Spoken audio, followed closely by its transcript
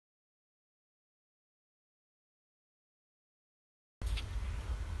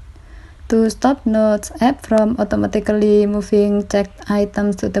To stop Notes app from automatically moving checked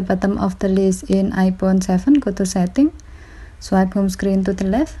items to the bottom of the list in iPhone 7, go to Setting, swipe home screen to the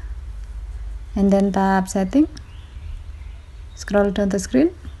left, and then tap Setting. Scroll down the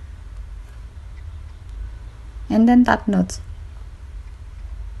screen, and then tap Notes.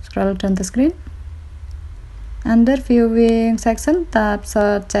 Scroll down the screen. Under Viewing section, tap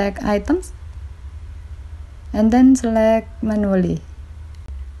Sort Check Items, and then select Manually.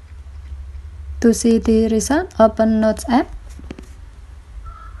 To see the result, open Notes app,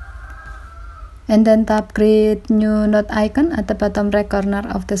 and then tap Create New Note icon at the bottom right corner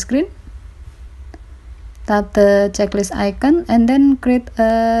of the screen. Tap the checklist icon, and then create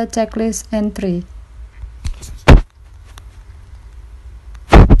a checklist entry.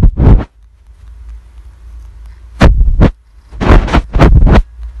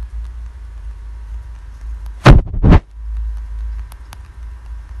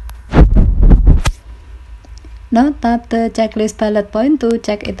 Now tap the checklist bullet point to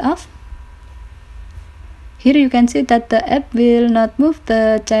check it off. Here you can see that the app will not move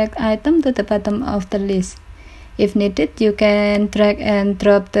the checked item to the bottom of the list. If needed, you can drag and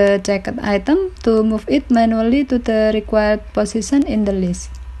drop the checked item to move it manually to the required position in the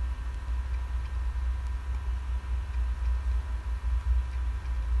list.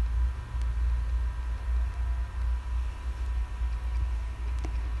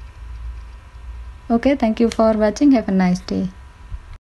 Okay, thank you for watching. Have a nice day.